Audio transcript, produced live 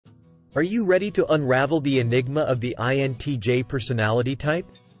Are you ready to unravel the enigma of the INTJ personality type?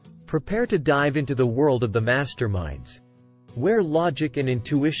 Prepare to dive into the world of the masterminds, where logic and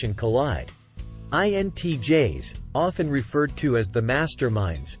intuition collide. INTJs, often referred to as the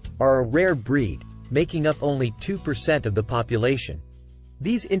masterminds, are a rare breed, making up only 2% of the population.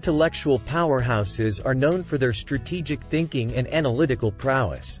 These intellectual powerhouses are known for their strategic thinking and analytical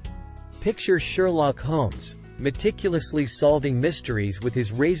prowess. Picture Sherlock Holmes, meticulously solving mysteries with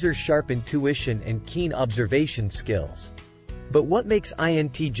his razor-sharp intuition and keen observation skills. But what makes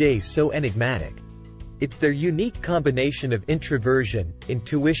INTJs so enigmatic? It's their unique combination of introversion,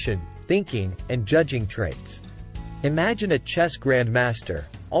 intuition, thinking, and judging traits. Imagine a chess grandmaster,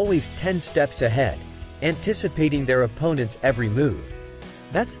 always 10 steps ahead, anticipating their opponent's every move.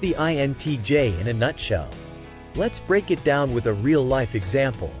 That's the INTJ in a nutshell. Let's break it down with a real-life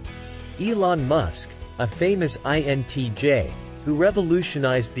example. Elon Musk, a famous INTJ, who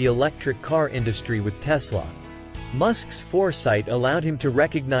revolutionized the electric car industry with Tesla. Musk's foresight allowed him to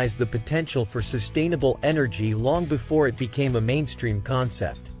recognize the potential for sustainable energy long before it became a mainstream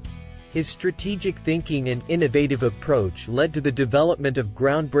concept. His strategic thinking and innovative approach led to the development of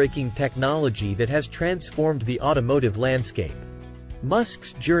groundbreaking technology that has transformed the automotive landscape.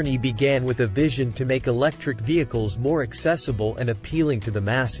 Musk's journey began with a vision to make electric vehicles more accessible and appealing to the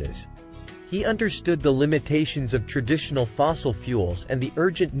masses. He understood the limitations of traditional fossil fuels and the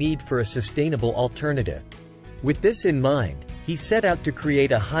urgent need for a sustainable alternative. With this in mind, he set out to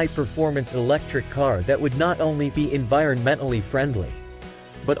create a high-performance electric car that would not only be environmentally friendly,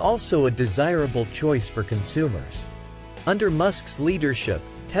 but also a desirable choice for consumers. Under Musk's leadership,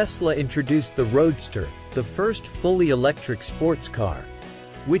 Tesla introduced the Roadster, the first fully electric sports car,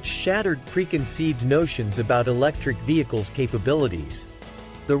 which shattered preconceived notions about electric vehicles' capabilities.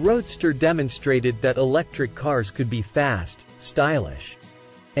 The Roadster demonstrated that electric cars could be fast, stylish,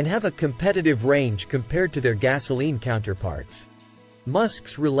 and have a competitive range compared to their gasoline counterparts.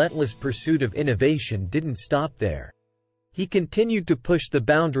 Musk's relentless pursuit of innovation didn't stop there. He continued to push the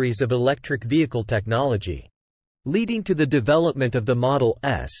boundaries of electric vehicle technology, leading to the development of the Model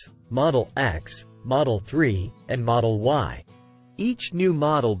S, Model X, Model 3, and Model Y. Each new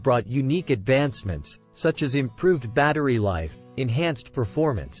model brought unique advancements, such as improved battery life, enhanced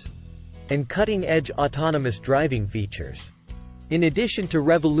performance, and cutting-edge autonomous driving features. In addition to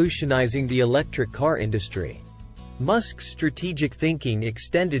revolutionizing the electric car industry, Musk's strategic thinking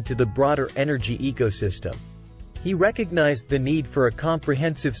extended to the broader energy ecosystem. He recognized the need for a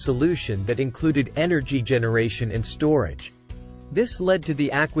comprehensive solution that included energy generation and storage. This led to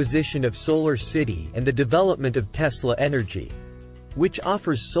the acquisition of Solar City and the development of Tesla Energy, which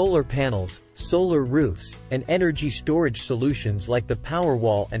offers solar panels, solar roofs, and energy storage solutions like the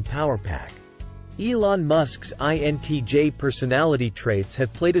Powerwall and Powerpack. Elon Musk's INTJ personality traits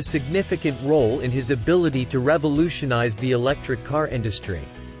have played a significant role in his ability to revolutionize the electric car industry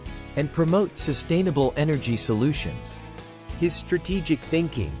and promote sustainable energy solutions. His strategic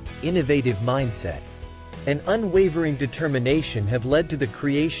thinking, innovative mindset, and unwavering determination have led to the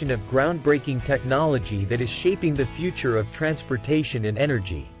creation of groundbreaking technology that is shaping the future of transportation and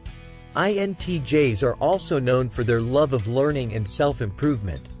energy. INTJs are also known for their love of learning and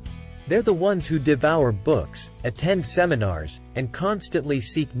self-improvement. They're the ones who devour books, attend seminars, and constantly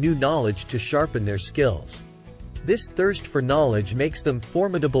seek new knowledge to sharpen their skills. This thirst for knowledge makes them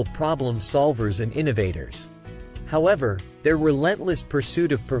formidable problem solvers and innovators. However, their relentless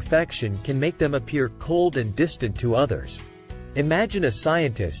pursuit of perfection can make them appear cold and distant to others. Imagine a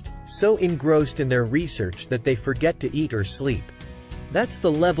scientist, so engrossed in their research that they forget to eat or sleep. That's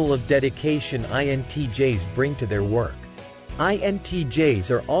the level of dedication INTJs bring to their work. INTJs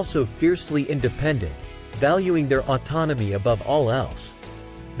are also fiercely independent, valuing their autonomy above all else.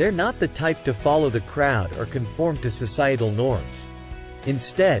 They're not the type to follow the crowd or conform to societal norms.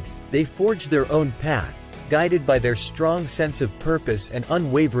 Instead, they forge their own path, guided by their strong sense of purpose and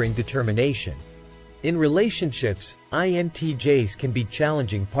unwavering determination. In relationships, INTJs can be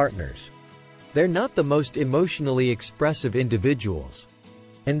challenging partners. They're not the most emotionally expressive individuals,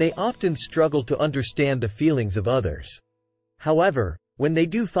 and they often struggle to understand the feelings of others. However, when they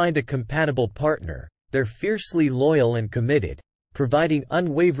do find a compatible partner, they're fiercely loyal and committed, providing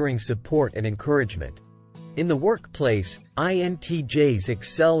unwavering support and encouragement. In the workplace, INTJs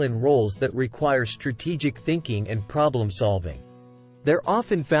excel in roles that require strategic thinking and problem-solving. They're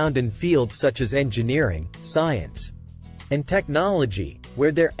often found in fields such as engineering, science, and technology,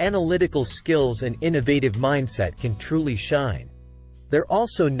 where their analytical skills and innovative mindset can truly shine. They're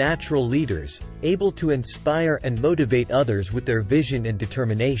also natural leaders, able to inspire and motivate others with their vision and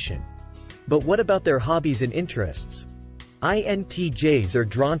determination. But what about their hobbies and interests? INTJs are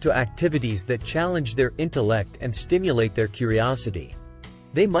drawn to activities that challenge their intellect and stimulate their curiosity.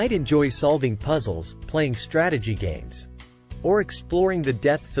 They might enjoy solving puzzles, playing strategy games, or exploring the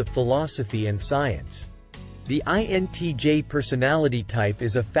depths of philosophy and science. The INTJ personality type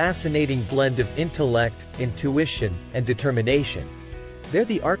is a fascinating blend of intellect, intuition, and determination. They're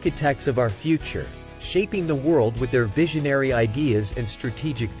the architects of our future, shaping the world with their visionary ideas and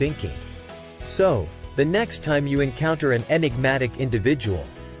strategic thinking. So, the next time you encounter an enigmatic individual,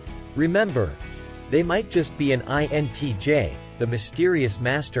 remember, they might just be an INTJ, the mysterious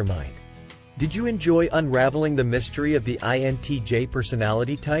mastermind. Did you enjoy unraveling the mystery of the INTJ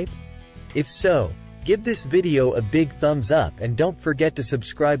personality type? If so, give this video a big thumbs up and don't forget to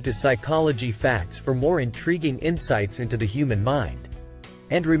subscribe to Psychology Facts for more intriguing insights into the human mind.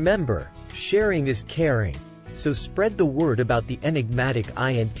 And remember, sharing is caring, so spread the word about the enigmatic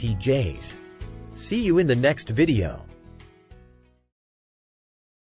INTJs. See you in the next video.